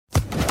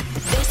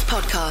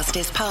podcast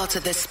is part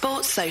of the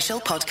Sports Social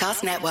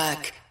Podcast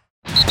Network.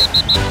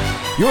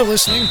 You're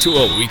listening to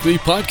a weekly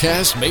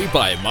podcast made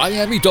by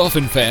Miami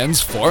Dolphin fans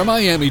for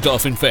Miami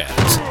Dolphin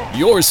fans.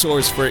 Your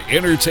source for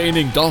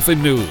entertaining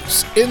Dolphin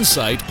news,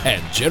 insight,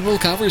 and general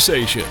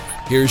conversation.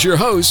 Here's your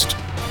host,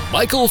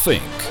 Michael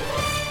Fink.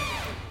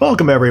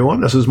 Welcome,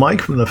 everyone. This is Mike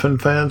from the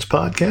Finfans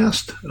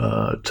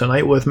Podcast.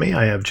 Tonight with me,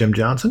 I have Jim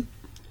Johnson.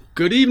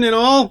 Good evening,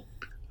 all.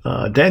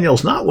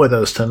 Daniel's not with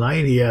us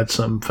tonight. He had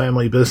some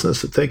family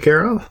business to take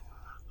care of.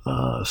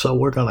 So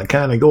we're going to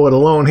kind of go it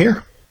alone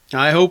here.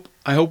 I hope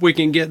we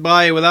can get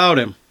by without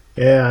him.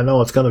 Yeah, I know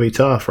it's going to be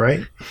tough,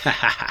 right?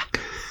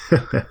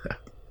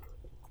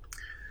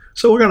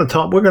 So we're going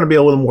to be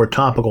a little more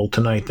topical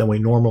tonight than we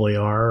normally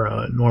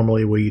are.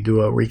 Normally we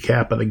do a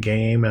recap of the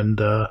game and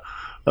a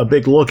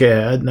big look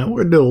ahead. Now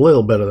we're going to do a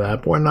little bit of that,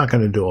 but we're not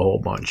going to do a whole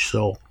bunch.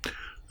 So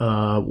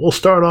we'll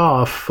start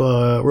off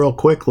real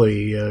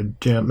quickly.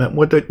 Jim,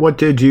 what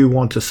did you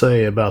want to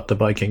say about the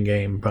Viking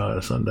game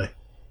Sunday?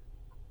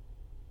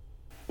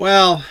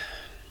 Well,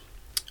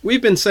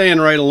 we've been saying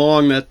right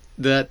along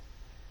that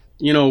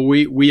you know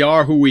we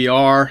are who we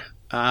are,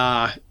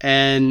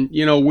 and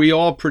you know we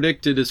all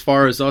predicted, as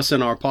far as us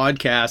in our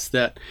podcast,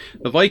 that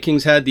the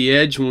Vikings had the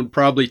edge and would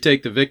probably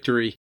take the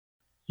victory.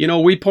 You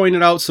know, we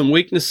pointed out some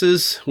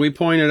weaknesses. We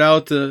pointed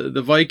out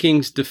the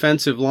Vikings'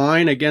 defensive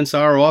line against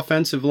our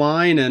offensive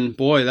line, and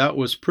boy, that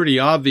was pretty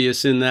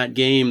obvious in that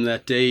game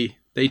that they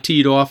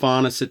teed off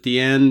on us at the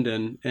end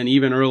and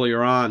even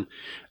earlier on.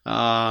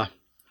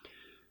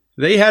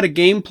 They had a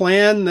game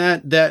plan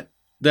that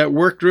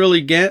worked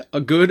really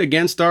good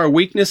against our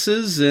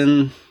weaknesses,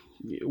 and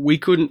we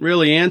couldn't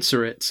really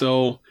answer it.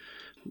 So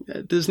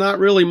there's not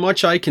really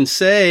much I can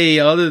say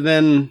other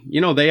than, you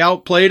know, they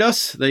outplayed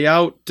us, they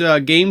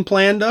game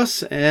planned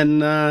us,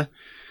 and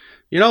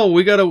you know,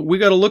 we gotta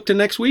look to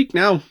next week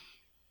now.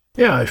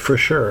 Yeah, for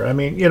sure. I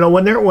mean, you know,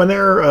 when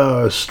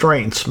their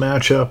strengths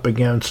match up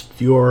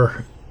against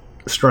your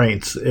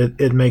strengths,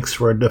 it makes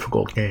for a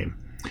difficult game.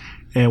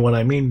 And what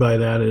I mean by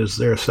that is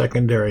their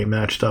secondary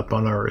matched up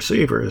on our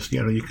receivers.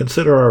 You know, you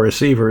consider our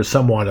receivers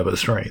somewhat of a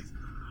strength,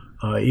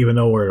 even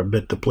though we're a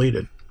bit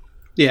depleted.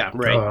 Yeah,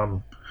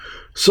 right.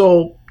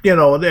 So, you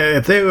know,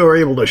 if they were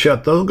able to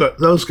shut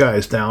those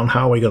guys down,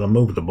 how are we going to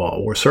move the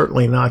ball? We're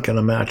certainly not going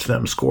to match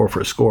them score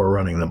for score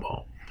running the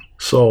ball.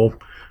 So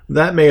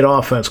that made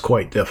offense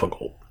quite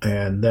difficult.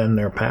 And then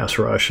their pass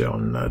rush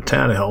on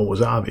Tannehill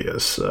was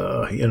obvious.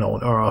 You know,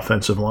 our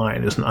offensive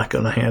line is not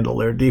going to handle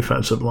their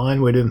defensive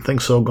line. We didn't think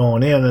so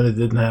going in, and it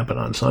didn't happen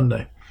on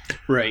Sunday.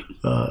 Right.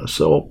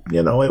 So,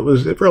 you know, it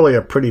was really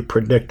a pretty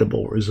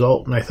predictable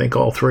result, and I think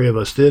all three of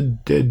us did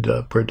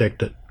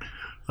predict it.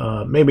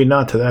 Maybe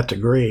not to that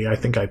degree. I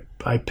think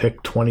I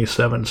picked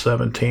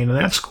 27-17, and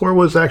that score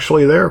was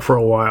actually there for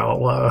a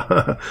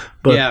while.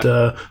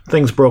 But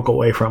things broke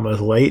away from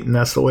us late, and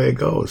that's the way it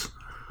goes.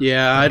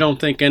 Yeah, I don't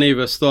think any of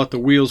us thought the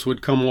wheels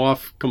would come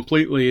off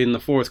completely in the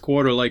fourth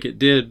quarter like it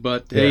did,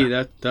 but hey,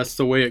 that's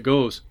the way it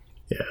goes.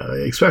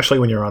 Yeah, especially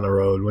when you're on the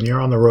road. When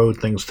you're on the road,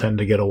 things tend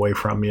to get away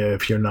from you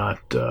if you're not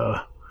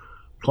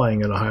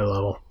playing at a high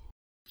level.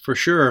 For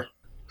sure.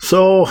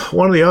 So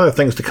one of the other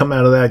things to come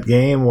out of that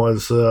game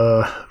was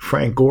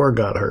Frank Gore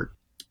got hurt.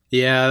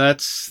 Yeah,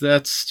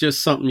 that's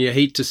just something you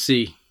hate to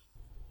see.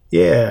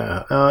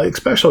 Yeah,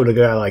 especially with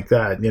a guy like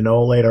that, you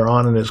know, later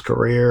on in his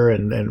career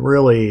and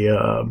really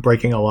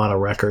breaking a lot of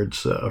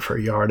records for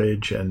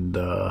yardage and,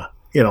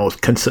 you know,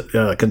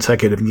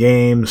 consecutive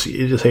games.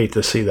 You just hate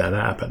to see that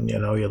happen, you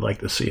know. You'd like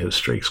to see his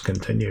streaks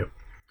continue,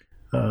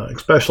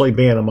 especially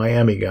being a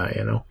Miami guy,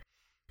 you know.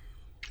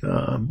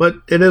 But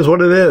it is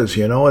what it is,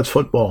 you know. It's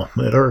football.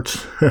 It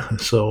hurts.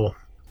 So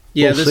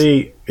we'll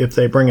see if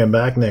they bring him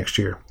back next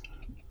year.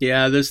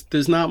 Yeah,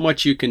 there's not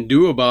much you can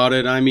do about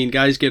it. I mean,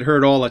 guys get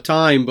hurt all the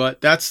time, but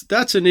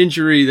that's an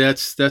injury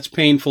that's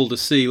painful to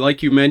see.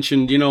 Like you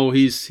mentioned, you know,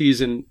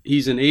 he's an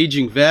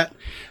aging vet.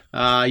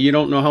 You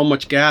don't know how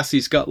much gas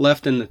he's got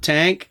left in the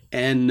tank,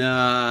 and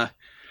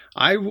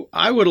I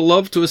would have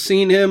loved to have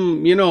seen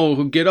him, you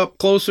know, get up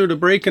closer to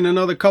breaking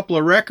another couple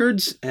of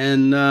records,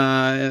 and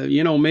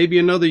you know, maybe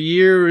another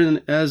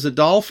year as a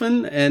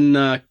Dolphin,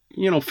 and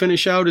you know,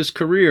 finish out his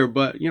career.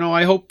 But you know,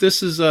 I hope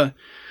this is a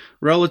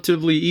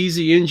relatively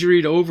easy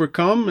injury to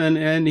overcome,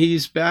 and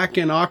he's back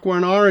in aqua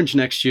and orange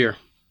next year.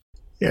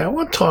 Yeah, I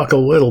want to talk a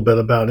little bit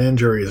about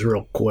injuries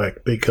real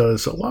quick,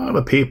 because a lot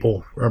of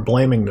people are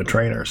blaming the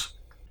trainers.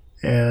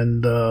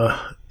 And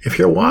if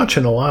you're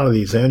watching a lot of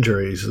these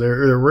injuries,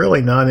 they're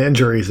really not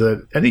injuries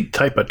that any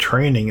type of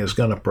training is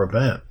going to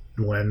prevent.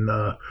 When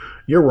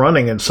you're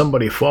running and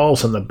somebody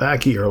falls in the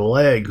back of your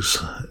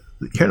legs,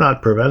 you're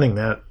not preventing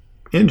that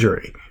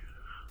injury.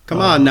 Come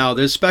on now,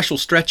 there's special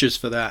stretches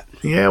for that.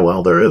 Yeah,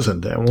 well, there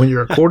isn't. And when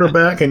you're a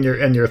quarterback and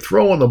you're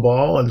throwing the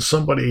ball and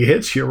somebody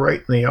hits you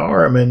right in the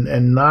arm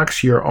and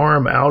knocks your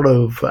arm out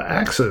of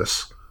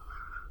axis,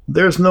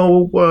 there's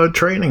no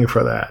training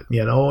for that.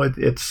 You know,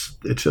 it's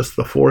just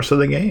the force of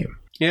the game.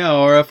 Yeah,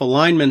 or if a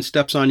lineman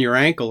steps on your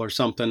ankle or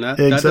something,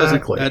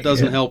 Exactly. that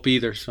doesn't help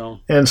either. So,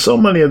 and so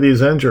many of these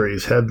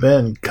injuries have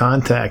been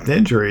contact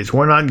injuries.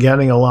 We're not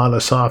getting a lot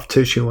of soft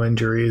tissue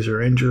injuries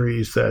or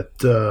injuries that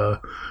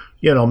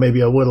maybe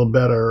a little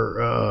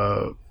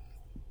better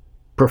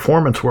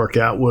performance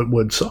workout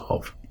would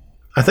solve.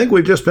 I think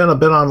we've just been a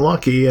bit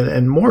unlucky,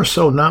 and more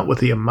so not with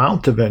the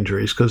amount of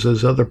injuries, because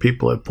as other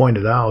people have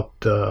pointed out,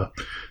 the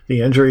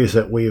injuries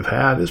that we've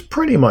had is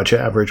pretty much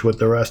average with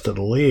the rest of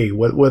the league.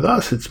 With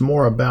us, it's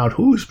more about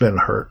who's been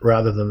hurt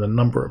rather than the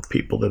number of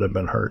people that have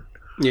been hurt.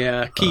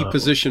 Yeah, key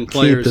position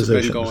players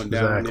have been going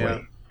down.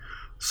 Exactly. Yeah.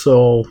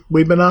 So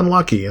we've been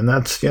unlucky, and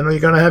that's, you're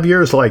going to have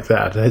years like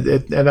that.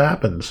 It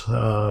happens.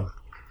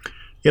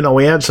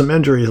 We had some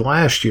injuries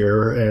last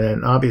year,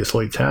 and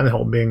obviously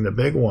Tannehill being the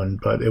big one,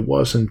 but it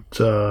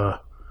wasn't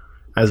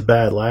as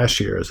bad last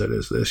year as it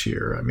is this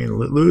year. I mean,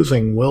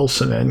 losing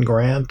Wilson and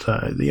Grant,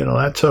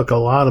 that took a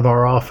lot of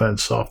our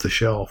offense off the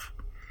shelf.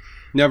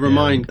 Never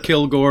mind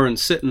Kilgore and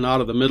Sitton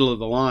out of the middle of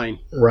the line.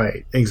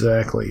 Right,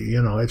 exactly.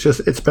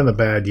 It's been a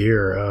bad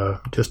year,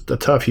 just a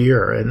tough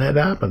year, and it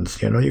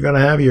happens. You're going to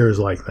have years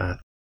like that.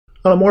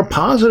 On a more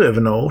positive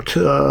note,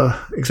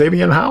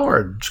 Xavier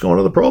Howard is going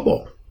to the Pro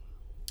Bowl.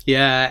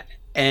 Yeah,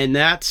 and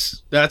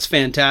that's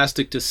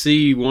fantastic to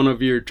see one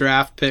of your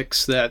draft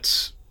picks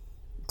that's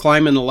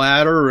climbing the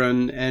ladder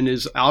and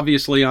is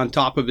obviously on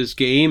top of his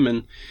game.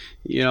 And,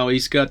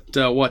 he's got,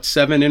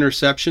 7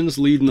 interceptions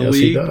leading the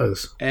league. Yes, he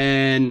does.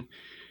 And,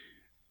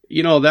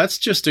 that's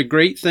just a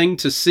great thing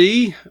to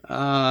see.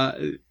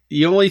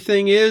 The only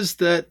thing is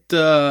that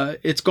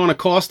it's going to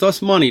cost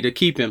us money to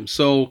keep him.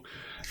 So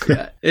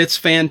it's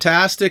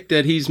fantastic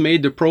that he's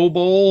made the Pro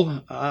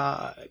Bowl.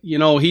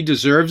 He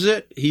deserves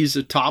it. He's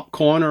a top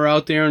corner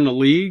out there in the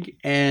league,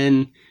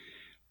 and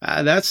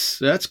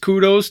that's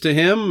kudos to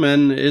him.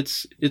 And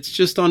it's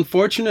just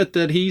unfortunate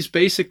that he's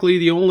basically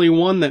the only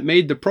one that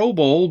made the Pro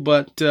Bowl,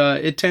 but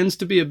it tends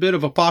to be a bit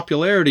of a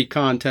popularity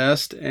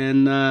contest.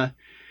 And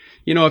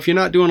if you're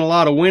not doing a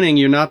lot of winning,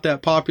 you're not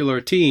that popular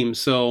a team.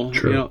 So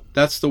True.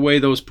 That's the way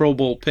those Pro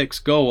Bowl picks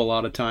go a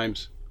lot of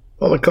times.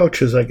 Well, the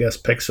coaches, I guess,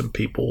 pick some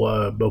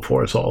people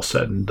before it's all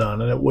said and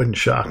done, and it wouldn't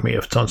shock me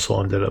if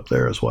Tunsil ended up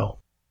there as well.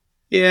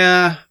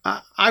 Yeah,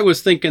 I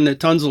was thinking that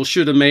Tunsil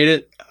should have made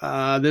it.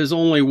 There's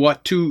only,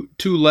 two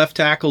left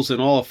tackles in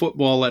all of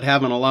football that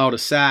haven't allowed a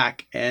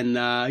sack, and,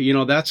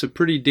 that's a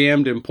pretty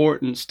damned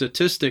important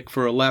statistic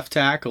for a left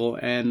tackle,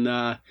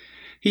 and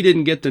he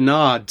didn't get the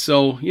nod.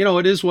 So,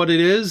 it is what it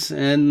is,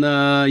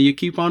 and you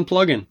keep on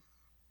plugging.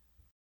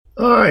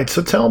 All right,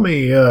 so tell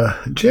me,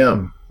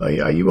 Jim,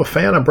 are you a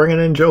fan of bringing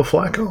in Joe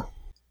Flacco?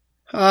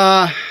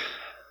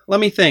 Let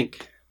me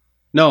think.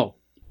 No.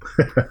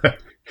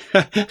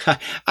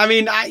 I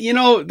mean,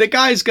 the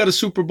guy's got a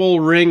Super Bowl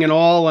ring and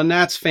all, and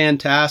that's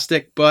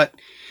fantastic. But,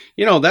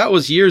 that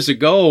was years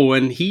ago,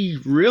 and he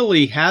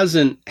really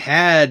hasn't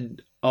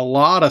had a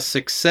lot of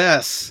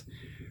success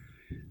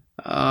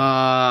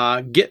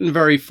getting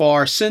very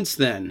far since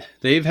then.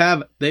 They've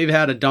had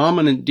a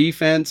dominant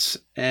defense,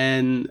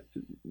 and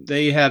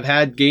they have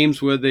had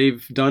games where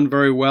they've done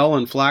very well,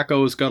 and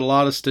Flacco's got a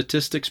lot of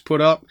statistics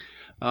put up.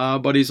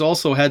 But he's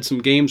also had some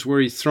games where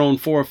he's thrown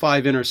 4 or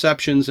 5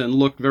 interceptions and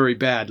looked very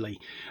badly.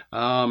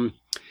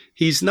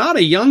 He's not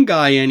a young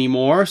guy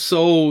anymore,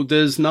 so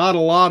there's not a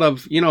lot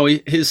of,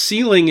 his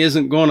ceiling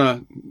isn't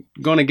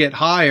gonna get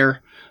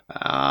higher,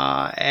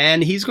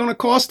 and he's gonna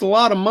cost a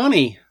lot of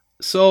money.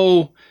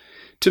 So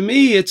to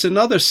me, it's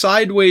another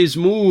sideways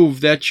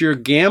move that your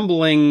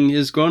gambling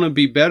is going to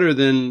be better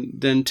than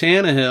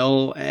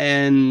Tannehill,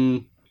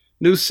 and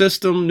new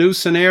system, new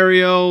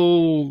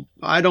scenario,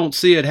 I don't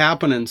see it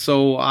happening.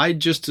 So I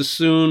just as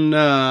soon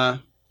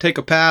take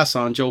a pass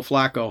on Joe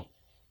Flacco.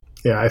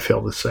 Yeah, I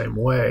feel the same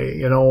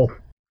way.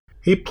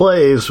 He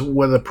plays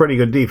with a pretty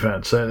good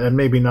defense, and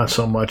maybe not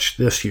so much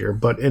this year,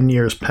 but in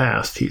years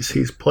past,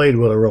 he's played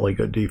with a really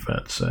good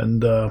defense.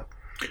 And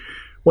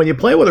when you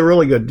play with a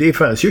really good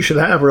defense, you should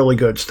have really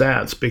good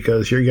stats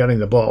because you're getting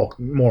the ball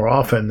more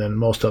often than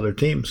most other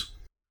teams.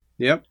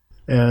 Yep.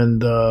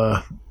 And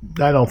I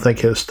don't think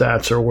his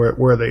stats are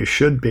where they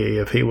should be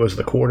if he was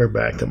the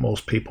quarterback that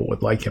most people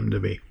would like him to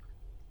be.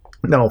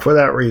 No, for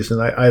that reason,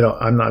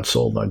 I'm not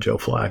sold on Joe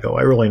Flacco.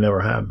 I really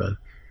never have been.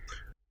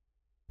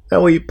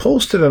 Now, we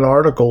posted an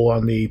article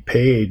on the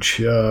page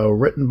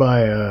written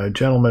by a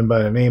gentleman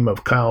by the name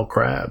of Kyle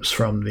Krabs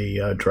from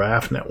the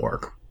Draft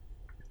Network.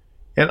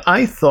 And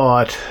I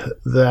thought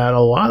that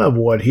a lot of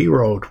what he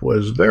wrote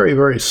was very,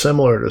 very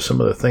similar to some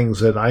of the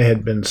things that I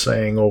had been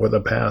saying over the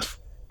past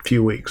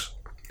few weeks.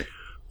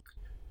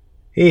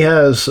 He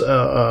has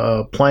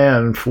a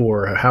plan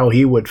for how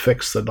he would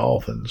fix the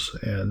Dolphins,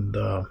 and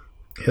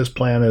his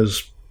plan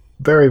is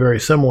very, very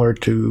similar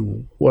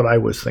to what I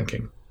was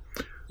thinking.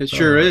 It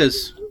sure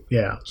is.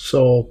 Yeah,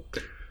 so,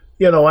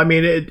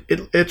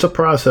 it's a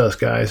process,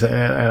 guys,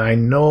 and I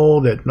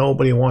know that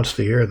nobody wants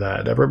to hear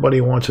that.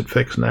 Everybody wants it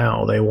fixed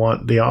now. They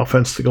want the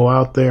offense to go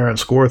out there and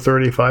score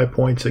 35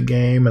 points a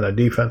game and the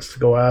defense to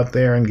go out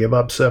there and give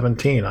up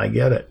 17. I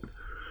get it.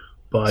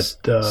 But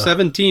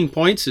 17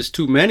 points is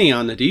too many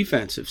on the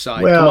defensive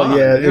side. Well, Come on,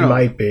 yeah, it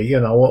might be.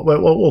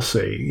 We'll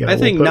see. I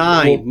think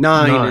nine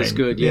is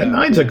good. Yeah,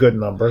 nine's a good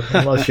number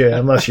unless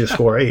you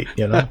score 8.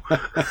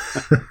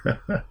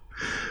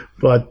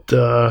 But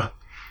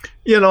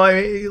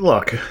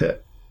look,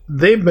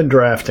 they've been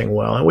drafting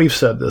well, and we've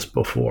said this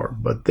before,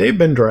 but they've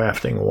been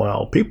drafting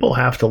well. People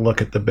have to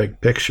look at the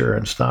big picture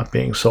and stop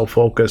being so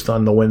focused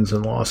on the wins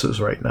and losses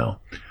right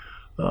now.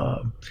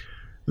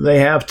 They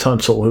have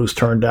Tunsil, who's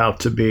turned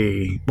out to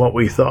be what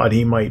we thought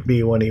he might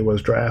be when he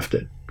was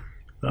drafted.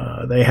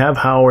 They have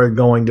Howard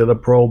going to the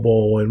Pro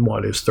Bowl in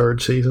his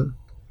 3rd season?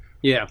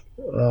 Yeah.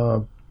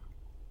 They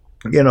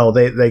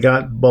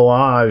got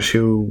Balaj,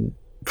 who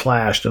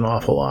flashed an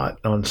awful lot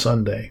on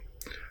Sunday.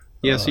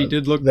 Yes, he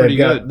did look pretty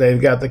good.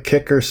 They've got the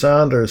kicker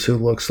Saunders, who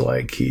looks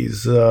like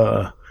he's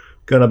going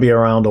to be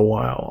around a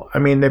while. I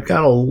mean, they've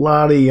got a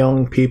lot of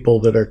young people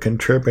that are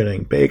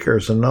contributing.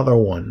 Baker's another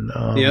one.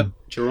 Yep,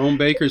 Jerome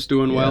Baker's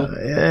doing well.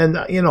 And,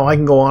 I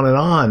can go on and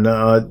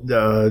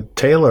on.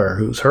 Taylor,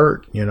 who's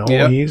hurt,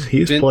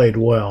 he's played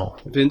well.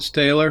 Vince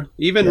Taylor.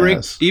 Even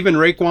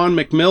Raekwon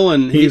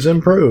McMillan. He's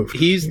improved.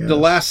 The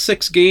last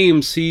 6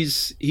 games,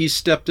 he's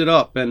stepped it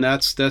up, and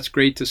that's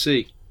great to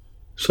see.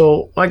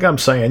 So, like I'm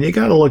saying, you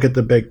got to look at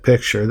the big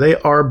picture. They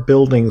are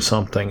building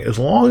something. As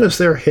long as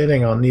they're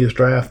hitting on these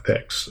draft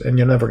picks, and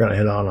you're never going to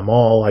hit on them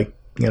all, like,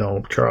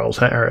 Charles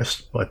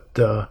Harris, but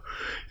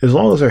as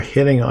long as they're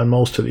hitting on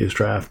most of these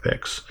draft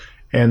picks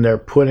and they're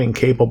putting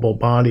capable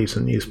bodies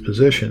in these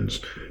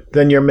positions,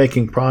 then you're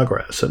making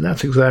progress. And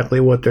that's exactly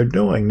what they're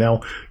doing.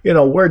 Now,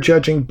 we're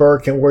judging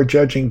Burke and we're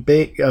judging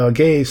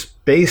Gase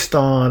based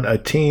on a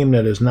team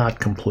that is not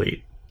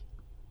complete.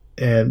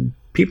 And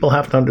people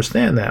have to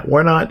understand that.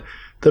 We're not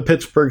the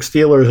Pittsburgh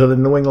Steelers or the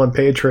New England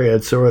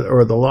Patriots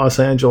or the Los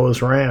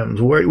Angeles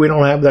Rams. We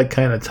don't have that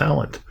kind of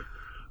talent.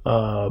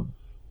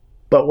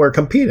 But we're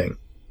competing.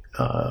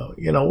 We're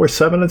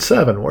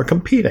 7-7. We're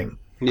competing.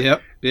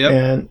 Yep.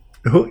 And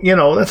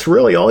that's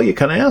really all you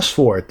can ask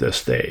for at this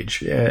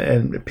stage.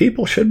 And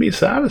people should be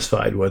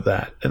satisfied with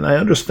that. And I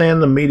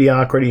understand the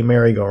mediocrity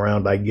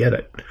merry-go-round. I get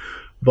it.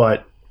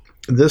 But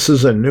this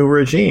is a new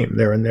regime.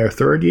 They're in their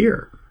 3rd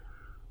year.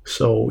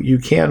 So you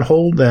can't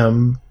hold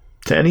them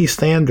to any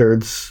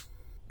standards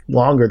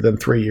longer than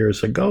 3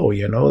 years ago.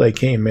 They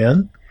came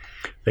in.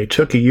 They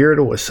took a year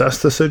to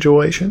assess the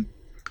situation.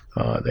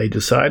 They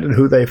decided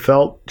who they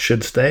felt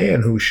should stay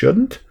and who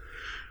shouldn't.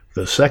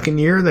 The 2nd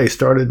year, they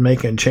started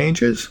making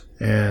changes,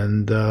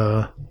 and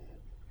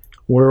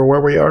we're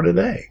where we are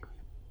today.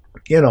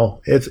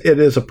 It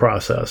is a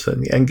process,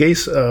 and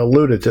Gase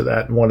alluded to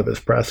that in one of his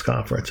press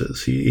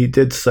conferences. He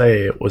did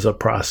say it was a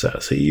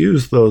process. He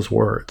used those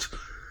words,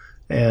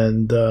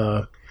 and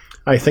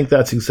I think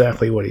that's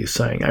exactly what he's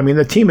saying. I mean,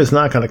 the team is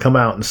not going to come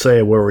out and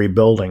say we're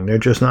rebuilding. They're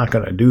just not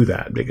going to do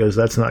that because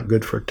that's not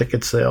good for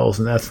ticket sales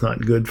and that's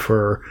not good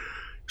for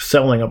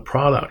selling a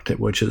product,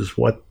 which is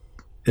what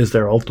is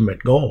their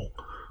ultimate goal.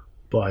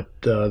 But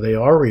they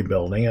are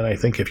rebuilding, and I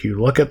think if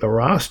you look at the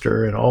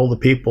roster and all the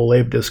people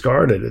they've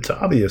discarded, it's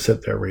obvious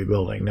that they're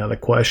rebuilding. Now the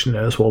question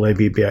is, will they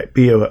be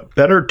a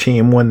better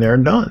team when they're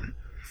done?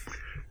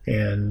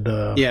 And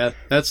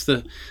that's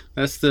the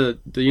the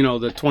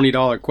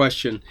 $20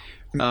 question.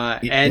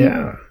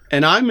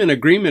 And I'm in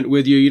agreement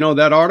with you.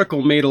 That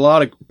article made a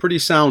lot of pretty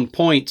sound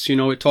points.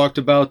 It talked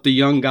about the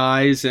young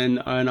guys and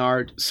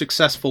our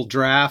successful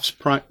drafts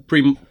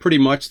pretty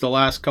much the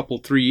last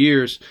 3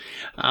 years.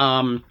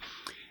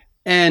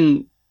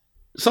 And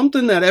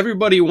something that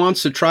everybody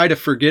wants to try to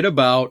forget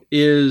about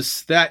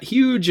is that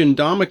huge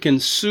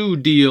Ndamukong Suh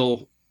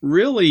deal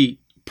really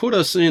put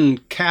us in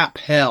cap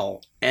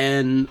hell.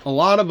 And a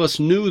lot of us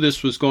knew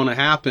this was going to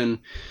happen.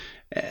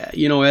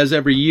 As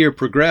every year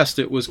progressed,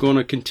 it was going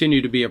to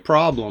continue to be a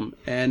problem.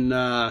 And,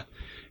 I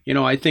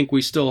think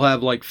we still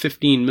have like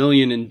 $15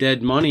 million in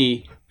dead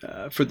money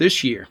for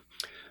this year.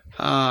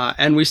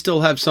 And we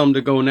still have some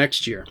to go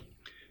next year.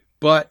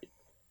 But,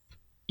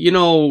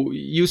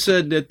 you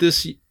said that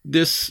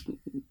this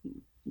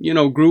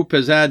group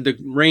has had the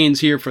reins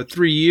here for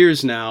 3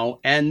 years now,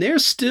 and they're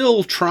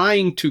still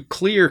trying to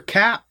clear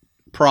cap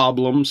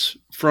problems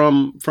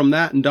from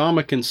that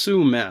Ndamukong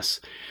Suh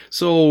mess.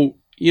 So,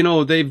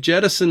 they've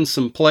jettisoned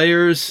some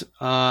players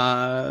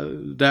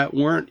that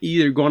weren't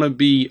either going to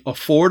be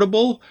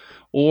affordable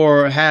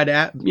or had,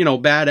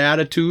 bad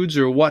attitudes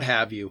or what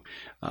have you.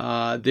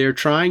 They're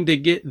trying to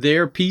get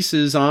their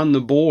pieces on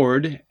the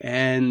board,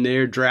 and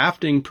they're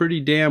drafting pretty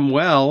damn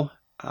well.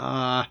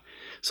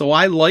 So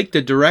I like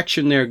the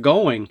direction they're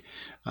going.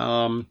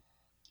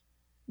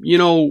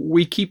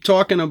 We keep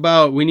talking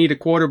about we need a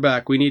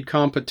quarterback, we need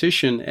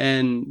competition,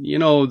 and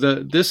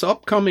this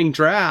upcoming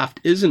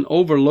draft isn't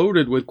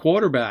overloaded with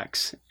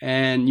quarterbacks.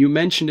 And you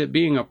mentioned it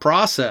being a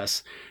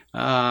process.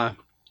 I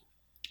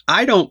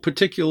don't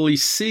particularly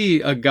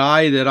see a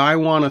guy that I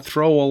want to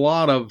throw a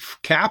lot of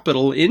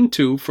capital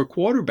into for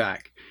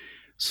quarterback.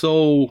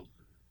 So,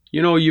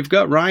 you've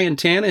got Ryan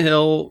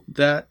Tannehill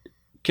that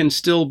can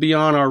still be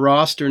on our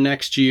roster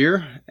next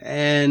year.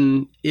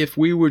 And if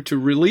we were to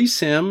release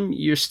him,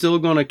 you're still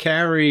going to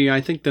carry,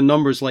 I think the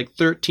number's like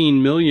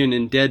 $13 million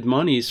in dead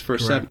monies for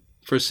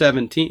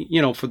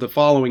 17, for the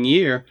following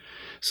year.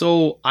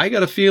 So I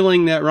got a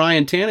feeling that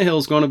Ryan Tannehill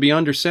is going to be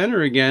under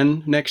center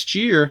again next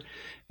year.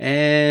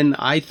 And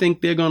I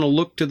think they're going to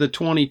look to the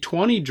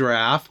 2020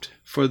 draft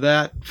for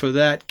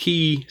that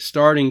key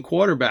starting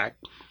quarterback.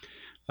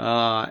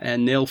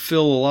 And they'll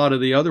fill a lot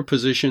of the other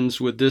positions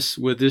with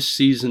this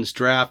season's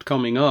draft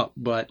coming up.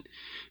 But,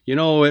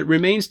 it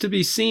remains to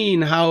be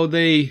seen how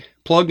they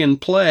plug and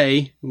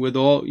play with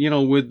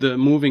with the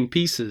moving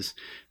pieces.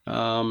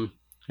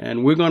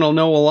 And we're going to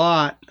know a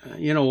lot,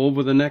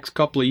 over the next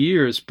couple of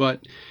years.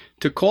 But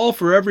to call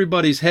for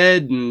everybody's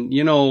head and,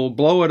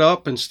 blow it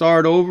up and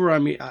start over, I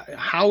mean,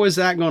 how is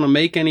that going to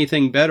make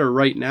anything better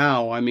right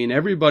now? I mean,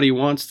 everybody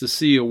wants to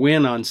see a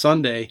win on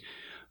Sunday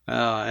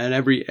and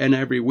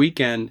every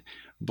weekend.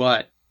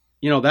 But,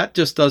 that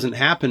just doesn't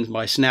happen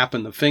by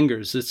snapping the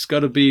fingers. It's got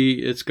to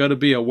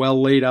be a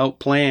well laid out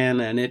plan,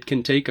 and it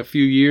can take a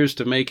few years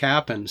to make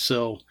happen.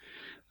 So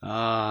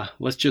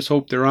let's just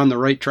hope they're on the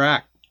right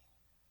track.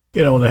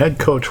 When the head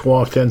coach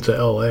walked into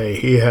L.A.,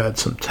 he had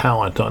some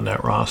talent on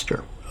that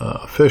roster.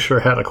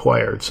 Fisher had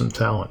acquired some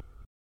talent.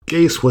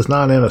 Gase was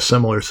not in a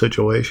similar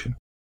situation.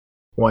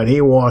 When he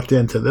walked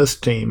into this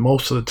team,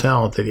 most of the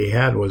talent that he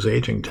had was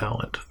aging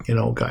talent.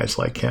 Guys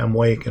like Cam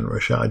Wake and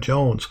Rashad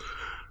Jones.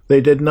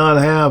 They did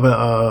not have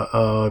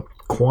a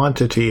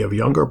quantity of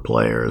younger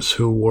players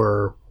who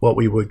were what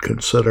we would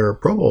consider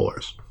Pro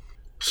Bowlers.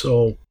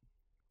 So,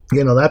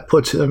 that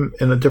puts him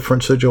in a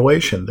different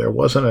situation. There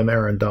wasn't an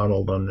Aaron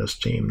Donald on this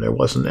team. There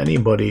wasn't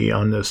anybody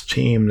on this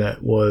team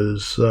that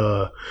was, in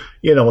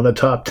the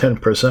top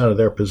 10% of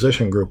their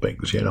position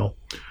groupings,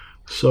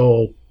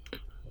 So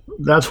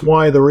that's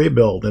why the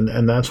rebuild,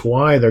 and that's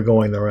why they're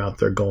going the route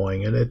they're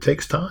going. And it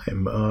takes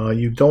time.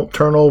 You don't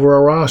turn over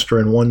a roster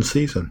in one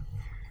season.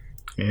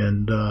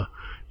 And,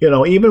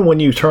 even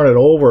when you turn it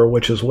over,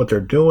 which is what they're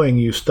doing,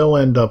 you still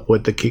end up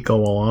with the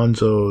Kiko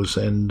Alonsos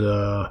and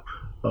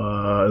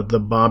the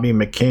Bobby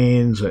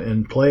McCains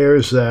and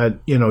players that,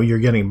 you're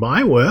getting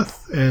by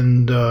with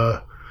and,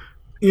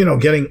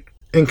 getting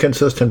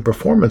inconsistent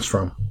performance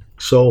from.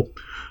 So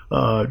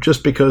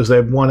just because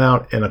they've won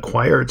out and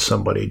acquired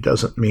somebody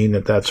doesn't mean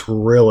that that's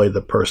really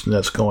the person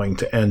that's going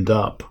to end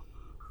up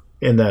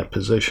in that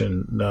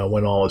position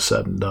when all is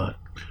said and done.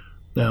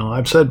 Now,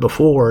 I've said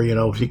before,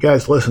 if you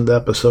guys listen to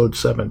episode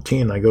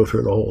 17, I go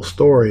through the whole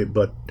story,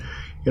 but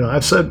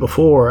I've said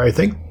before, I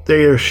think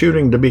they are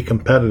shooting to be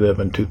competitive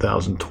in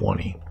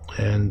 2020.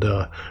 And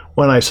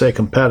when I say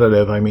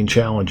competitive, I mean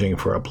challenging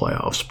for a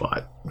playoff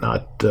spot,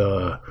 not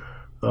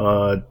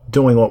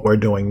doing what we're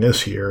doing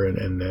this year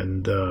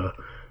and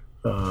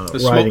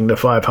riding the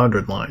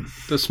 500 line.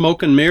 The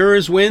smoke and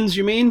mirrors wins,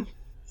 you mean?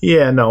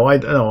 Yeah,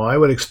 I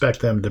would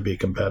expect them to be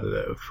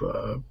competitive,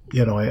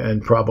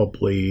 and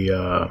probably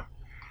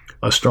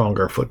a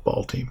stronger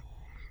football team.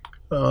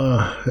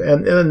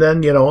 And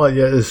then,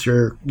 as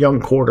your young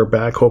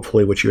quarterback,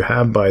 hopefully, which you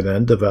have by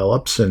then,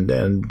 develops and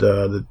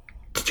the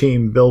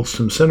team builds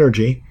some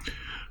synergy,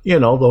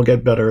 they'll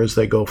get better as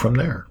they go from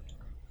there.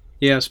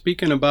 Yeah,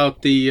 speaking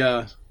about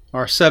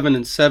our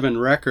 7-7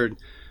 record,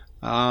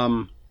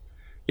 I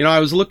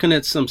was looking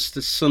at some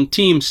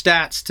team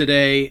stats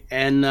today,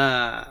 and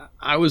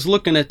I was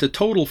looking at the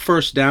total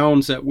first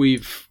downs that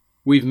we've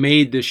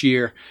made this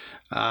year.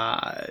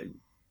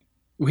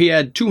 We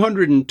had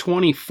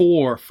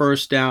 224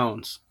 first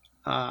downs,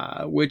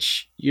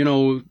 which,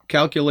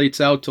 calculates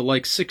out to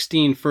like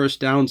 16 first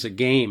downs a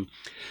game.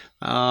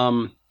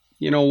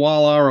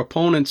 While our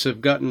opponents have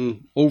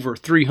gotten over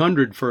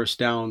 300 first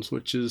downs,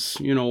 which is,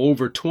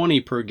 over 20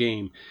 per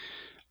game.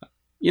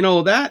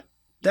 That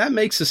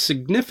makes a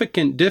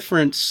significant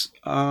difference,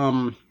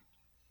 for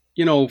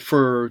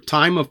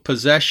time of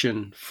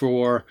possession,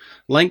 for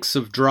lengths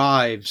of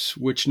drives,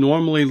 which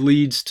normally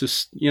leads to,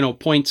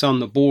 points on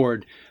the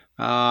board.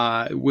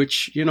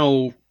 Which,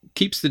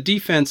 keeps the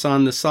defense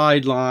on the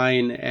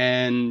sideline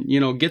and,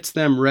 gets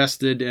them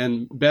rested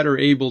and better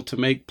able to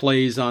make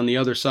plays on the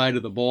other side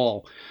of the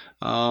ball.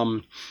 Our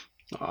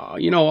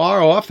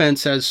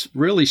offense has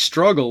really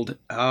struggled.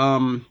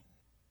 Our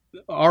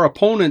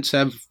opponents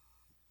have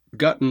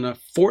gotten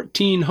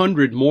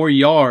 1,400 more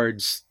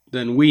yards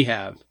than we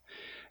have.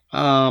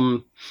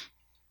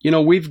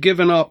 We've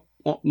given up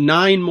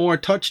 9 more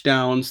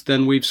touchdowns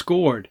than we've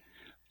scored.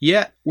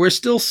 Yet we're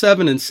still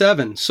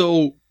 7-7.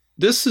 So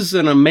this is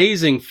an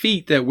amazing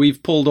feat that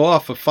we've pulled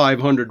off a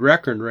 500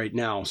 record right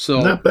now.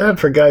 So not bad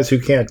for guys who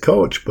can't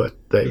coach, but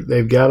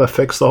they've got to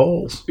fix the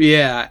holes.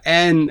 Yeah,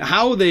 and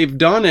how they've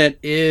done it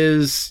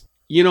is,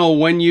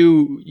 when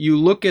you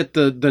look at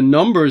the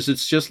numbers,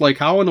 it's just like,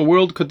 how in the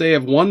world could they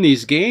have won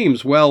these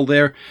games? Well,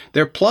 they're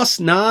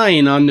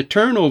 +9 on the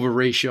turnover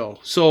ratio.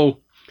 So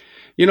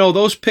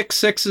those pick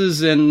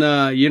sixes and,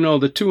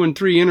 the 2 and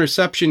 3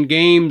 interception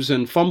games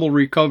and fumble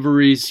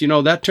recoveries,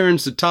 that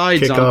turns the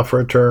tides on. Kickoff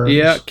returns.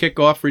 Yeah,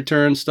 kickoff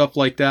returns, stuff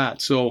like that.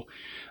 So,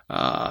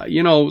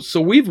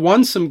 So we've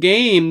won some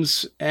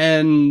games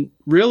and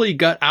really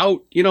got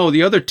out,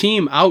 the other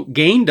team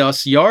outgained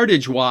us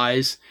yardage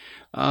wise.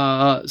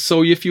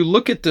 So if you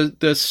look at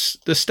the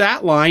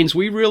stat lines,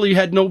 we really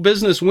had no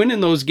business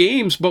winning those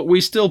games, but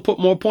we still put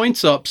more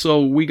points up.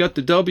 So we got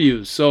the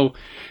W's. So,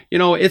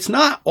 it's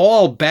not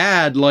all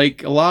bad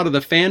like a lot of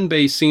the fan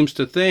base seems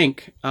to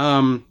think.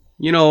 Ryan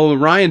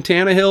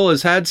Tannehill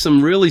has had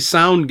some really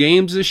sound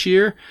games this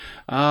year.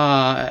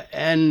 That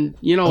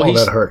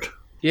hurt.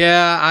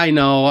 Yeah, I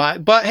know.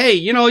 But hey,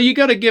 you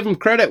got to give him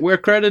credit where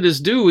credit is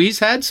due. He's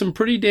had some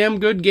pretty damn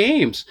good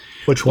games.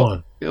 Which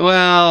one?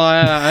 Well,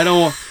 I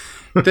don't.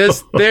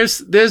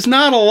 There's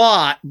not a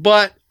lot,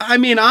 but I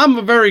mean, I'm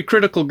a very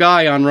critical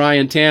guy on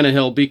Ryan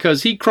Tannehill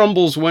because he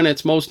crumbles when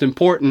it's most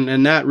important,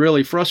 and that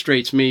really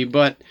frustrates me.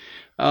 But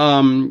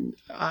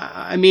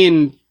I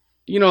mean,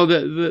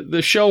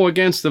 the show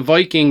against the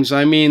Vikings,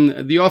 I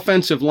mean, the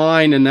offensive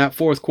line in that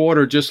fourth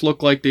quarter just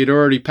looked like they'd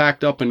already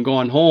packed up and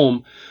gone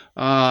home.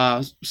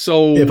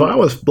 So if I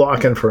was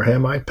blocking for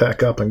him, I'd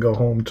pack up and go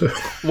home too.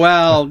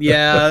 Well,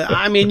 yeah,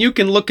 I mean, you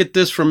can look at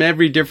this from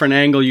every different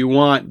angle you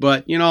want,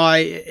 but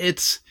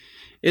it's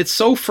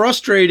so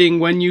frustrating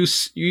when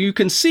you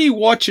can see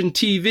watching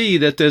TV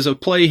that there's a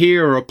play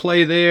here or a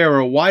play there,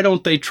 or why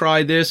don't they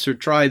try this or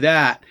try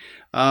that?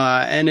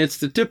 And it's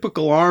the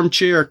typical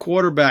armchair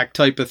quarterback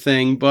type of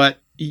thing, but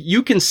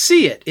you can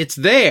see it. It's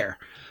there.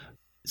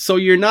 So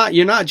you're not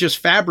just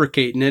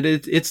fabricating it.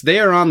 It's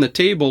there on the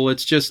table.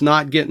 It's just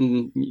not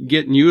getting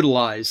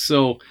utilized.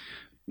 So,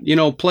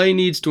 play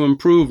needs to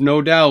improve,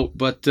 no doubt.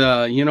 But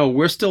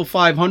we're still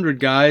 500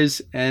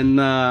 guys, and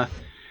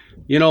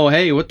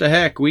hey, what the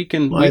heck?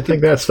 I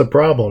think that's the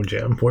problem,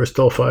 Jim. We're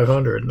still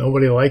 500.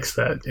 Nobody likes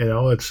that.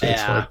 It's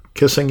like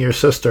kissing your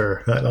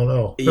sister. I don't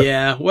know.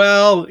 Yeah.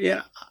 Well,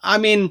 yeah. I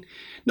mean,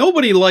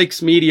 nobody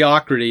likes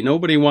mediocrity.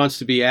 Nobody wants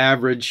to be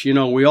average.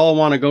 We all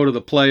want to go to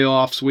the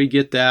playoffs. We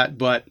get that.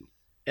 But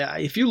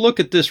if you look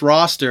at this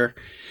roster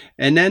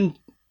and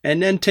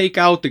then take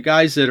out the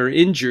guys that are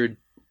injured,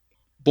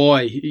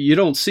 boy, you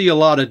don't see a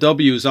lot of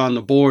W's on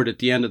the board at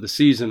the end of the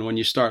season when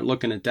you start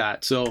looking at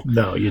that. So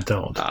no, you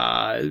don't.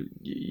 I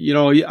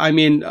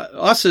mean,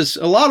 us as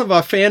a lot of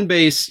our fan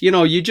base,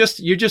 you're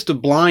just a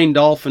blind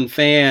Dolphin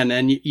fan,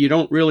 and you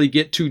don't really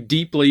get too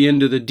deeply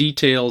into the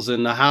details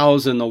and the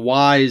hows and the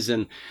whys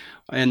and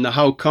the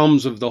how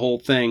comes of the whole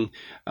thing.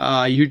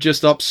 You're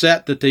just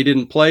upset that they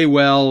didn't play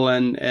well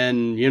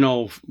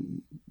and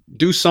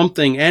do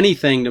something,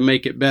 anything to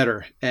make it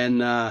better.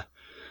 And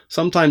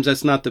sometimes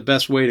that's not the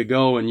best way to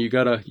go, and you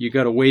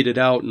gotta wait it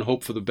out and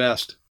hope for the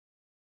best.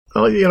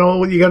 Well,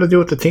 you got to do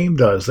what the team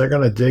does. They're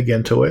going to dig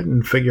into it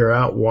and figure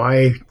out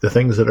why the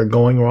things that are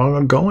going wrong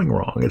are going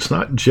wrong. It's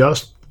not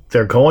just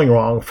they're going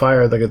wrong,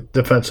 fire the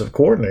defensive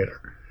coordinator.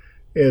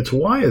 It's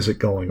why is it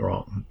going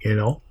wrong,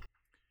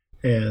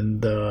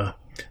 And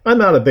I'm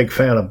not a big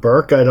fan of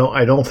Burke. I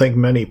don't think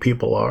many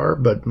people are,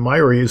 but my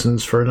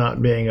reasons for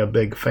not being a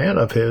big fan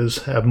of his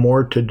have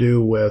more to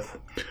do with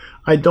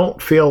I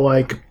don't feel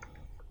like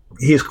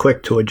he's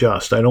quick to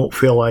adjust. I don't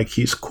feel like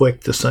he's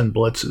quick to send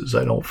blitzes.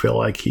 I don't feel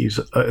like he's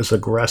as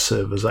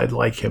aggressive as I'd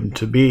like him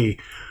to be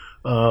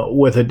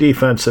with a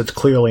defense that's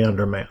clearly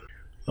undermanned.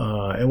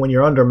 And when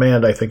you're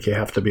undermanned, I think you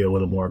have to be a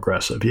little more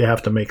aggressive. You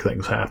have to make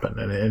things happen,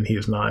 and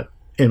he's not,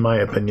 in my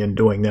opinion,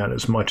 doing that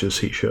as much as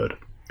he should.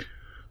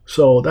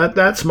 So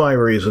that's my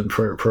reason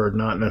for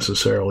not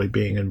necessarily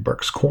being in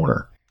Burke's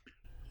corner.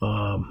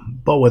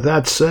 But with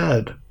that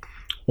said,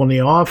 when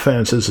the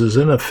offense is as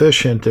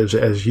inefficient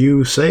as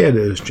you say it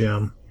is,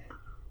 Jim,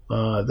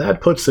 that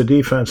puts the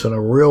defense in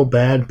a real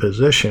bad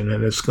position,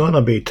 and it's going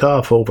to be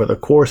tough over the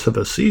course of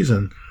a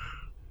season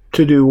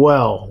to do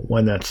well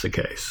when that's the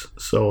case.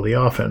 So the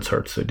offense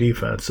hurts the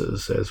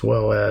defenses, as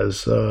well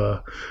as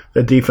the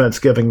defense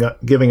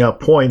giving up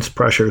points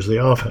pressures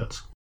the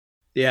offense.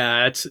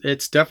 Yeah,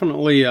 it's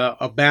definitely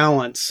a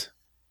balance.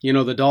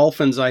 The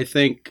Dolphins, I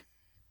think,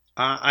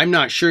 I'm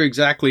not sure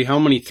exactly how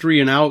many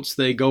 3-and-outs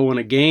they go in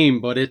a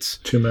game, but it's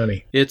too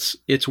many.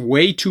 It's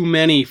way too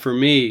many for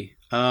me.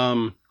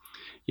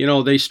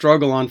 They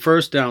struggle on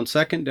first down,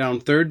 second down,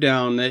 third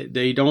down.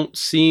 They don't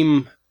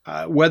seem,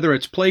 whether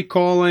it's play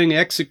calling,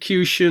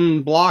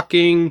 execution,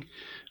 blocking,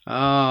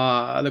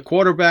 the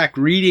quarterback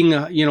reading,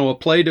 a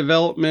play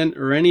development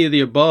or any of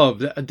the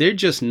above. They're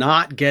just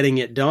not getting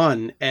it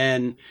done.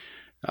 And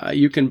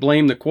you can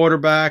blame the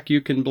quarterback. You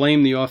can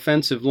blame the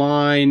offensive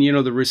line.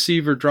 The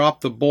receiver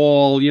dropped the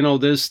ball.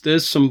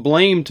 There's some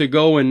blame to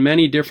go in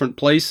many different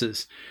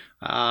places.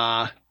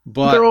 But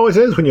there always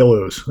is when you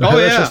lose. Oh,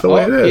 That's just the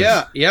way it is.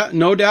 Yeah,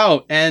 no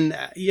doubt. And,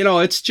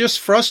 it's just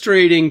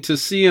frustrating to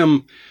see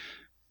them.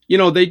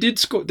 They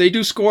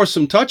do score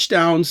some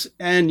touchdowns,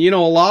 and, a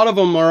lot of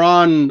them are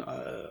on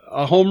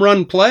a home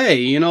run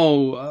play.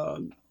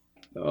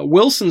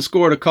 Wilson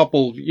scored a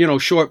couple,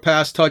 short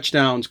pass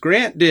touchdowns.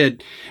 Grant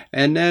did.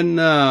 And then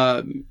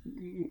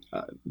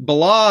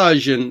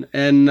Balaj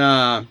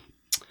and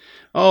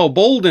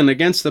Bolden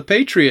against the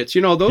Patriots.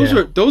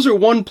 Those are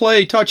one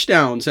play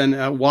touchdowns.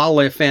 And while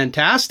they're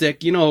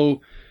fantastic,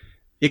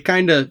 it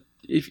kind of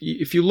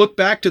if you look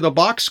back to the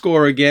box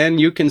score again,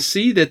 you can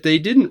see that they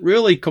didn't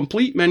really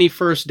complete many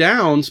first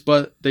downs,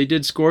 but they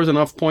did score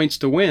enough points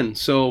to win.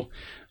 So,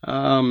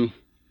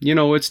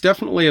 it's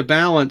definitely a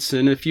balance.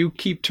 And if you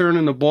keep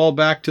turning the ball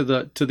back to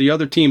the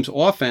other team's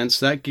offense,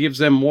 that gives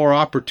them more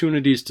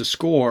opportunities to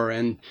score.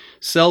 And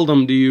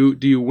seldom do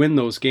you win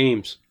those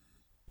games.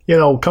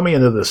 Coming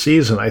into the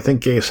season, I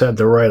think Gase had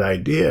the right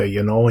idea.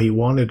 He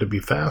wanted to be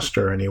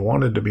faster and he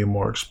wanted to be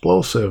more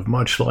explosive,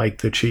 much like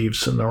the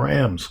Chiefs and the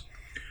Rams.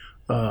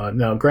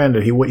 Now,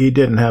 granted, he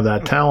didn't have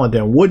that talent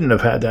and wouldn't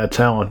have had that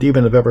talent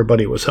even if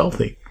everybody was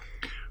healthy.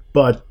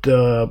 But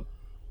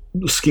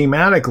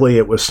schematically,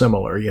 it was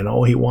similar.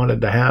 He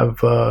wanted to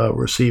have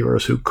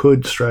receivers who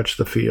could stretch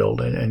the field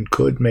and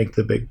could make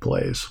the big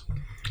plays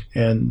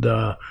and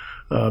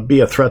be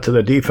a threat to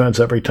the defense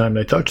every time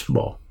they touched the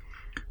ball.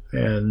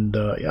 And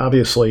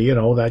obviously,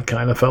 that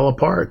kind of fell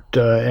apart.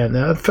 And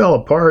that fell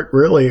apart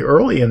really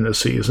early in the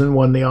season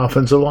when the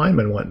offensive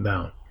lineman went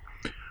down.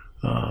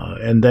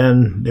 And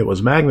then it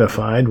was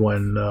magnified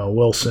when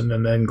Wilson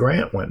and then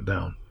Grant went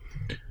down.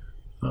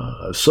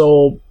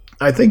 So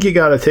I think you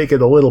got to take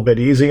it a little bit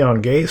easy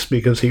on Gase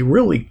because he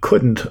really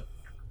couldn't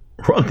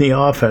run the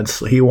offense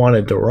he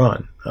wanted to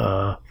run.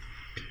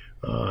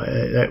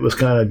 It was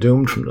kind of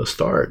doomed from the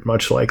start,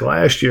 much like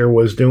last year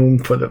was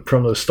doomed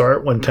from the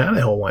start when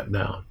Tannehill went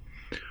down.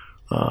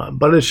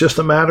 But it's just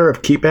a matter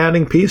of keep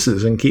adding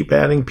pieces. And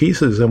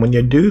when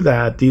you do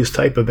that, these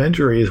type of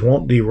injuries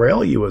won't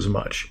derail you as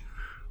much.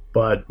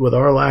 But with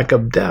our lack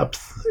of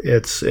depth,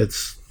 it's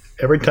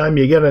every time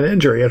you get an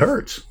injury, it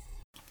hurts.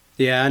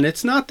 Yeah, and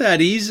it's not that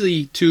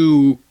easy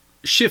to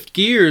shift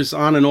gears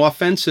on an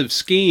offensive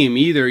scheme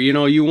either.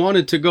 You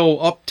wanted to go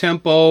up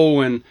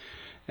tempo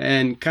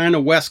and kind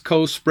of West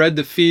Coast spread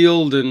the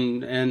field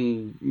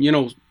and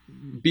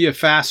be a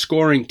fast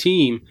scoring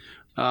team.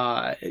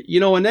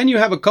 And then you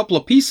have a couple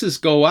of pieces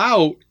go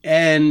out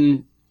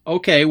and,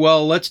 okay,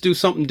 well, let's do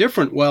something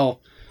different. Well,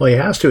 he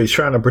has to. He's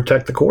trying to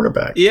protect the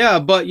quarterback. Yeah,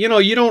 but, you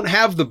don't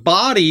have the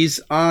bodies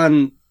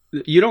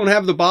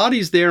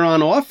there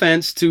on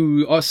offense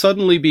to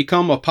suddenly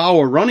become a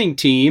power running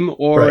team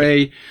or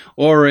right.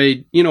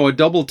 a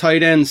double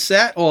tight end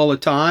set all the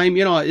time.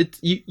 You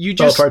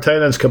just. If our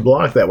tight ends could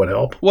block, that would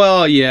help.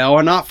 Well, yeah,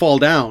 or not fall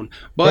down.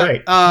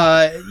 But,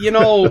 right.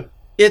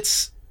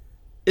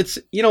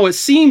 It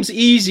seems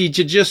easy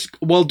to just,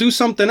 do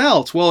something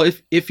else. Well,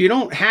 if you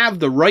don't have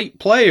the right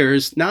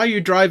players, now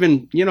you're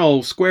driving,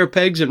 square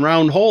pegs and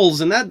round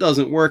holes, and that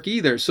doesn't work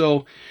either.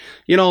 So,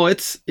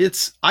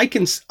 I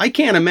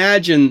can't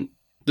imagine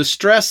the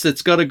stress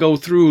that's got to go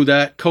through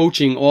that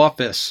coaching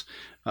office.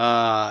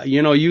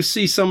 You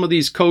see some of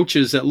these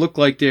coaches that look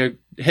like their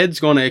head's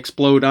going to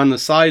explode on the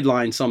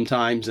sideline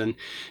sometimes. And,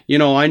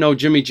 I know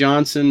Jimmy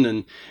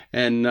Johnson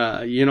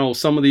and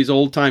some of these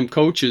old time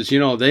coaches,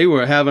 they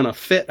were having a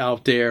fit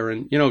out there.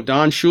 And,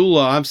 Don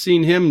Shula, I've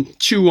seen him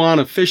chew on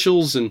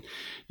officials and,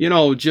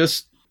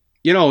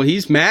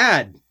 he's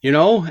mad,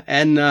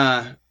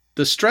 and,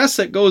 the stress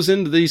that goes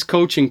into these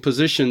coaching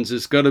positions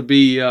is going to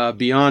be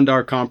beyond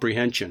our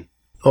comprehension.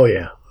 Oh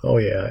yeah,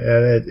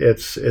 and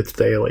it's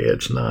daily.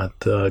 It's not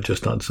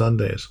just on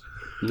Sundays.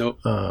 Nope.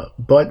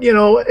 But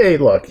hey,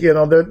 look,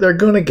 they're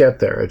going to get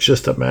there. It's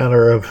just a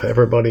matter of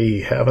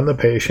everybody having the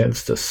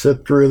patience to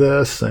sit through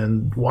this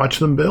and watch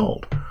them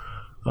build.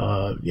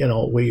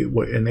 We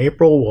in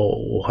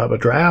April we'll have a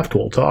draft.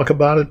 We'll talk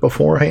about it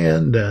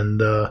beforehand,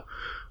 and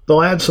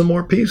they'll add some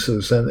more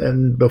pieces,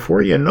 and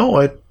before you know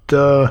it.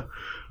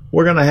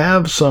 We're going to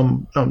have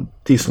some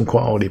decent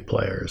quality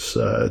players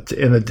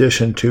in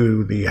addition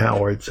to the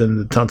Howards and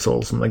the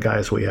Tunsels and the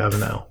guys we have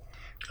now.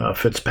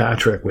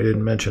 Fitzpatrick, we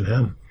didn't mention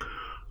him.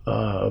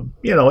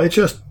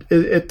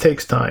 It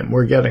takes time.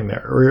 We're getting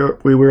there.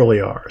 We really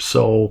are.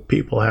 So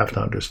people have to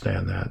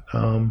understand that.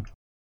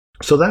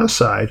 So that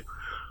aside,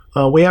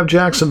 we have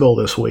Jacksonville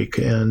this week,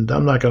 and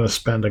I'm not going to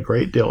spend a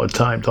great deal of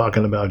time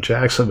talking about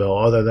Jacksonville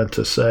other than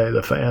to say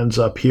the fans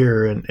up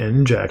here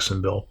in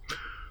Jacksonville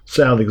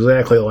sound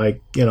exactly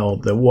like,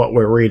 what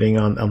we're reading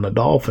on the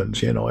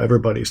Dolphins.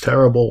 Everybody's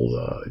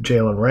terrible.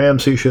 Jalen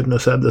Ramsey shouldn't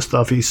have said the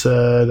stuff he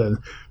said. And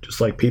just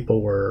like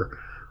people were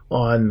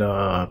on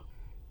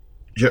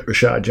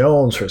Rashad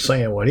Jones for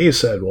saying what he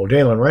said. Well,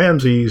 Jalen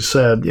Ramsey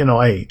said,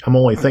 hey, I'm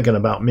only thinking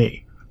about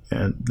me.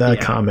 And that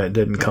comment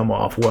didn't come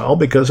off well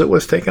because it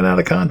was taken out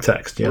of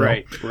context.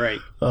 Right.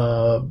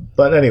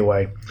 But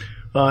anyway.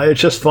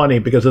 It's just funny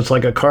because it's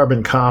like a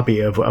carbon copy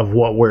of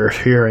what we're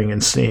hearing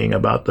and seeing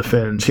about the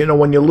Finns.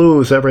 When you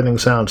lose, everything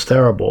sounds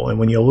terrible. And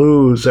when you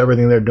lose,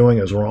 everything they're doing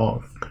is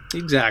wrong.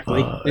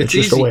 Exactly. It's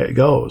just the way it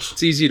goes.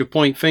 It's easy to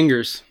point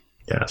fingers.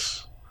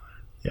 Yes.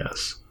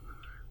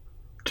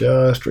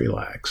 Just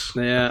relax.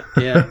 Yeah.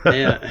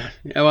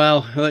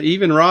 Well,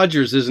 even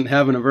Rodgers isn't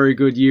having a very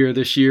good year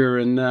this year,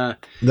 and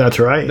that's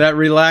right. That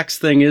relax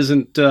thing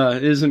isn't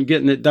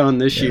getting it done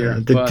this year.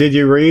 Did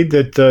you read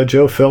that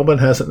Joe Philbin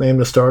hasn't named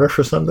a starter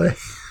for Sunday?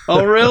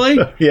 Oh, really?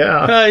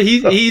 Yeah.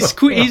 He's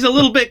a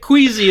little bit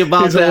queasy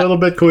about He's that. a little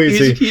bit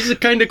queasy. He's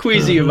kind of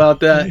queasy about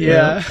that.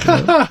 Yeah.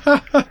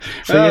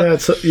 So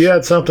you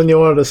had something you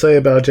wanted to say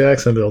about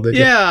Jacksonville, did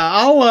you?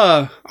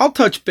 Yeah, I'll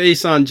touch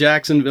base on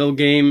Jacksonville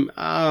game.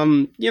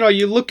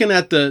 You're looking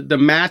at the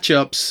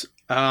matchups.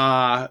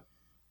 Our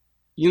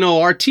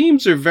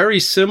teams are very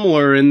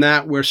similar in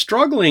that we're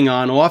struggling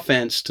on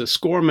offense to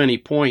score many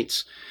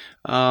points.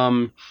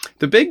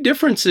 The big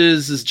difference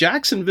is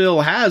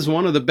Jacksonville has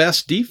one of the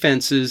best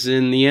defenses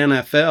in the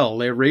NFL.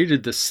 They're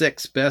rated the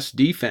 6th best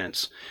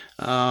defense.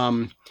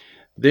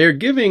 They're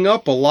giving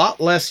up a lot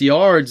less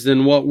yards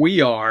than what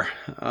we are.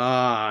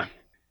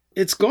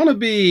 It's going to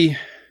be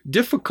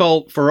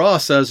difficult for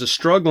us as a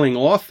struggling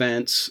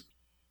offense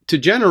to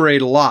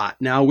generate a lot.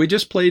 Now, we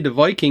just played the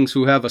Vikings,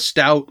 who have a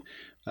stout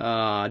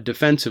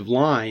defensive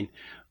line.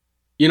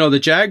 The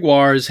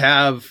Jaguars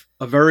have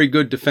a very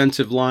good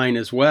defensive line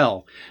as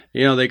well.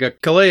 They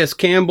got Calais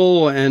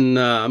Campbell and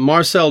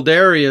Marcel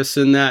Darius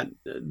in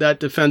that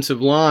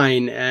defensive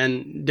line,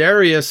 and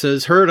Darius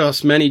has hurt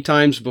us many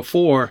times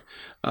before.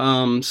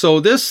 So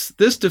this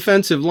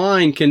defensive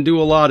line can do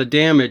a lot of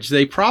damage.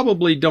 They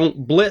probably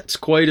don't blitz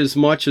quite as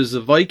much as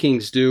the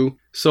Vikings do,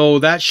 so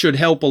that should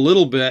help a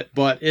little bit,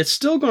 but it's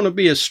still going to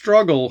be a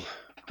struggle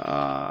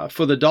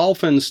for the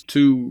Dolphins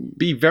to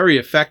be very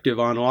effective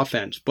on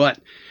offense. But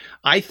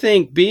I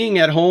think being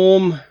at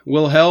home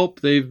will help.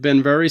 They've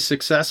been very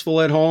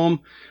successful at home.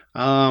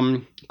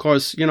 Of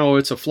course,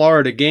 it's a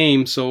Florida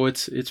game, so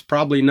it's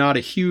probably not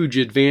a huge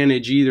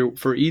advantage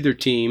for either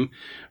team.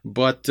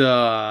 But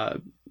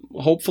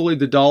hopefully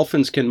the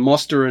Dolphins can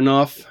muster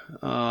enough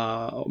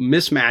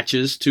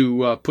mismatches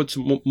to put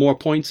some more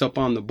points up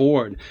on the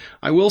board.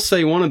 I will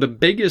say one of the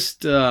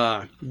biggest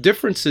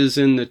differences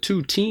in the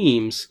two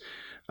teams,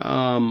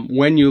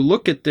 when you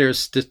look at their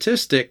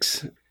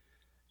statistics,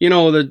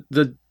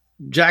 the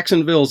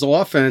Jacksonville's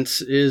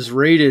offense is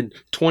rated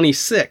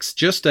 26th,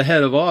 just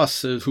ahead of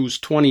us, who's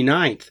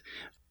 29th.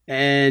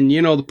 And,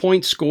 the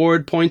points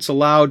scored, points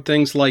allowed,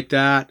 things like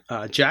that.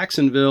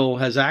 Jacksonville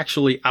has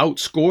actually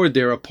outscored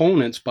their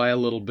opponents by a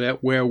little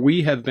bit, where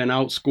we have been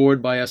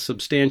outscored by a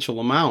substantial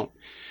amount.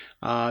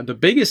 The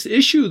biggest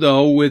issue,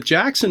 though, with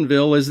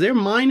Jacksonville is they're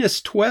minus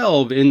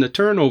 12 in the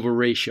turnover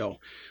ratio,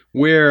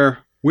 where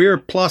we're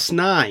plus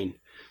 9.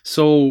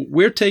 So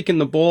we're taking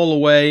the ball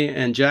away,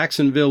 and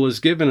Jacksonville is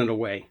giving it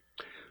away.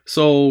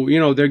 So,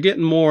 they're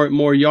getting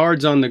more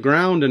yards on the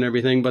ground and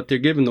everything, but they're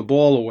giving the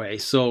ball away.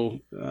 So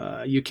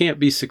you can't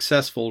be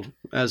successful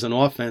as an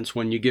offense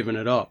when you're giving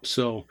it up.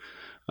 So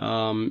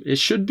it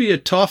should be a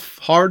tough,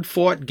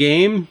 hard-fought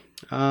game.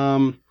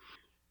 And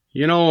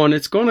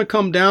it's going to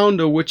come down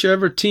to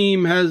whichever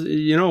team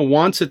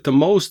wants it the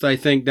most, I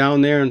think,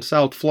 down there in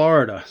South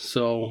Florida.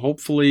 So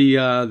hopefully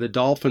the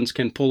Dolphins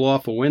can pull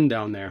off a win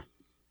down there.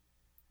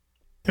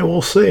 And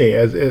we'll see.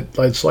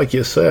 It's like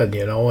you said,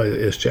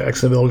 is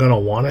Jacksonville going to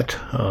want it?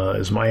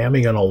 Is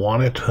Miami going to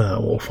want it?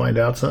 We'll find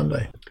out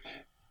Sunday.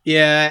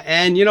 Yeah,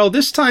 and,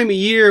 this time of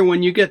year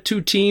when you get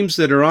two teams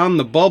that are on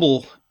the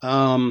bubble,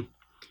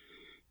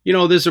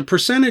 there's a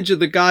percentage of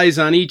the guys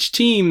on each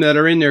team that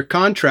are in their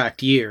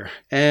contract year.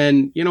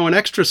 And, an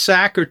extra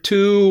sack or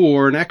two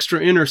or an extra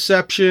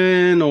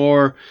interception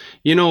or,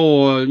 a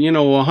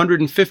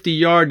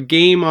 150-yard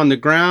game on the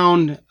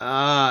ground,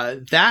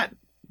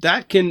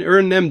 that can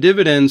earn them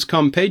dividends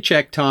come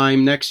paycheck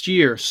time next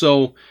year.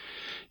 So,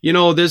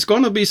 there's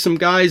going to be some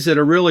guys that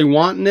are really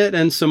wanting it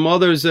and some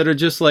others that are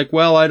just like,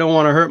 well, I don't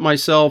want to hurt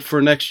myself for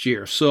next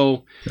year.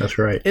 So that's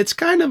right. It's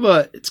kind of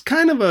a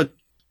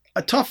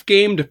tough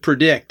game to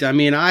predict. I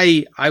mean,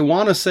 I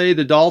want to say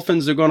the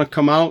Dolphins are going to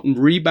come out and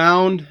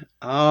rebound.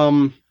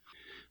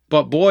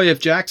 But boy, if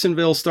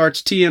Jacksonville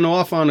starts teeing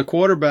off on a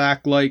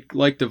quarterback like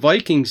the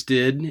Vikings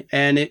did,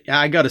 and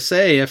I got to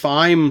say, if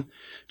I'm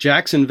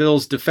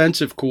Jacksonville's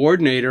defensive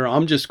coordinator,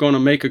 I'm just going to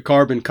make a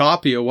carbon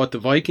copy of what the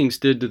Vikings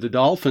did to the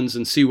Dolphins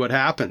and see what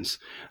happens.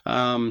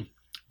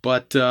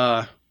 But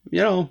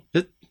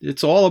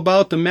it's all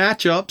about the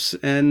matchups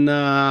and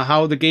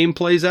how the game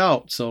plays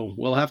out. So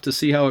we'll have to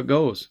see how it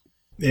goes.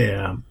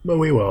 Yeah, but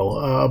we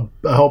will.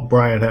 I hope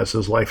Brian has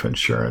his life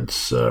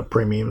insurance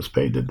premiums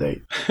paid to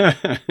date.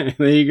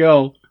 There you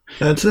go.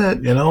 That's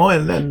it,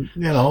 and then,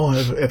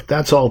 if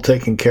that's all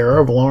taken care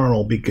of, Lauren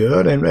will be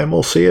good, and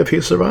we'll see if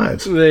he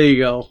survives. There you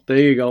go.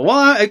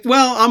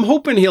 Well, I'm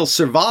hoping he'll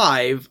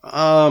survive.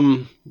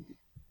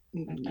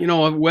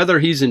 Whether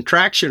he's in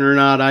traction or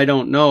not, I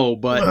don't know.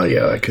 But well,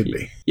 yeah, that could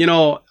be.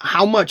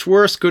 How much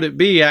worse could it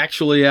be,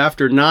 actually,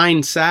 after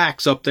 9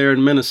 sacks up there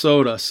in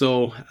Minnesota?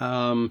 So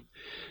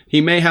he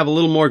may have a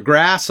little more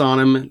grass on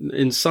him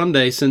in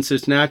Sunday since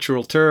it's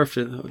natural turf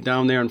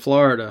down there in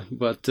Florida.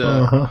 But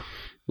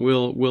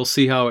We'll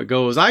see how it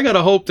goes. I got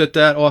to hope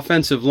that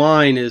offensive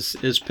line is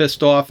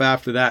pissed off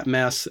after that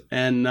mess,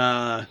 and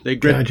they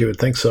grit. God, you would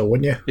think so,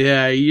 wouldn't you?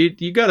 Yeah,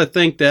 you got to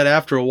think that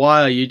after a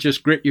while you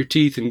just grit your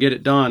teeth and get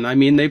it done. I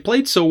mean, they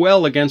played so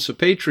well against the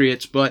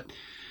Patriots, but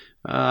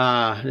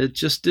It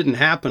just didn't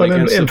happen But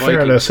against in the Vikings.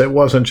 fairness, it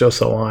wasn't just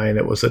the line.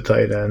 It was the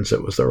tight ends.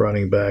 It was the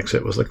running backs.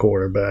 It was the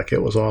quarterback.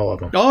 It was all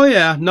of them. Oh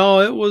yeah, no,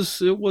 it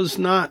was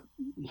not.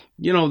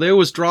 There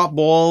was drop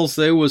balls.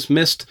 There was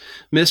missed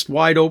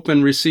wide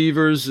open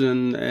receivers,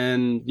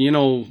 and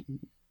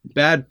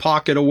bad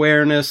pocket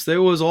awareness.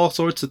 There was all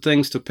sorts of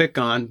things to pick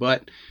on.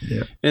 But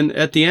and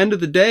at the end of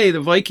the day, the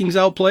Vikings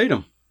outplayed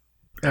them.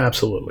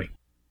 Absolutely.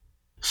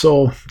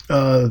 So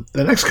the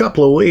next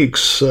couple of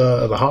weeks,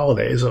 the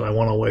holidays, and I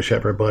want to wish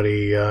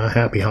everybody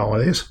happy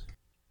holidays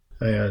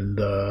and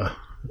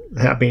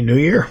happy New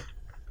Year.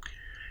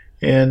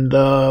 And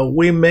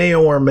we may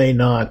or may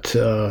not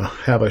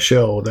have a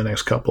show the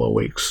next couple of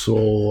weeks.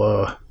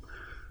 We'll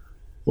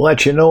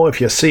let you know if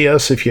you see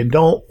us. If you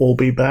don't, we'll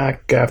be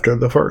back after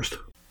the 1st.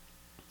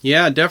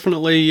 Yeah,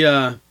 definitely.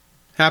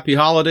 Happy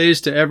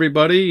holidays to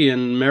everybody,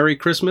 and Merry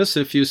Christmas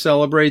if you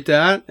celebrate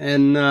that.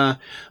 And I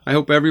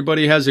hope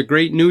everybody has a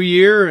great New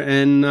Year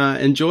and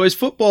enjoys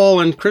football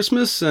and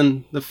Christmas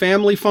and the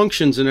family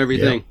functions and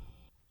everything. Yeah.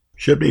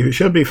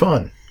 Should be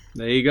fun.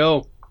 There you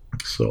go.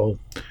 So,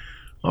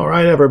 all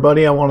right,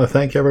 everybody. I want to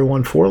thank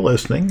everyone for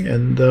listening,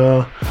 and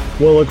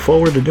we'll look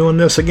forward to doing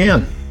this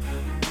again.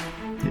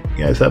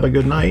 You guys have a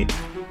good night.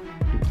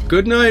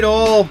 Good night,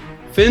 all.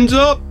 Fins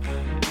up.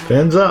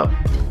 Fins up.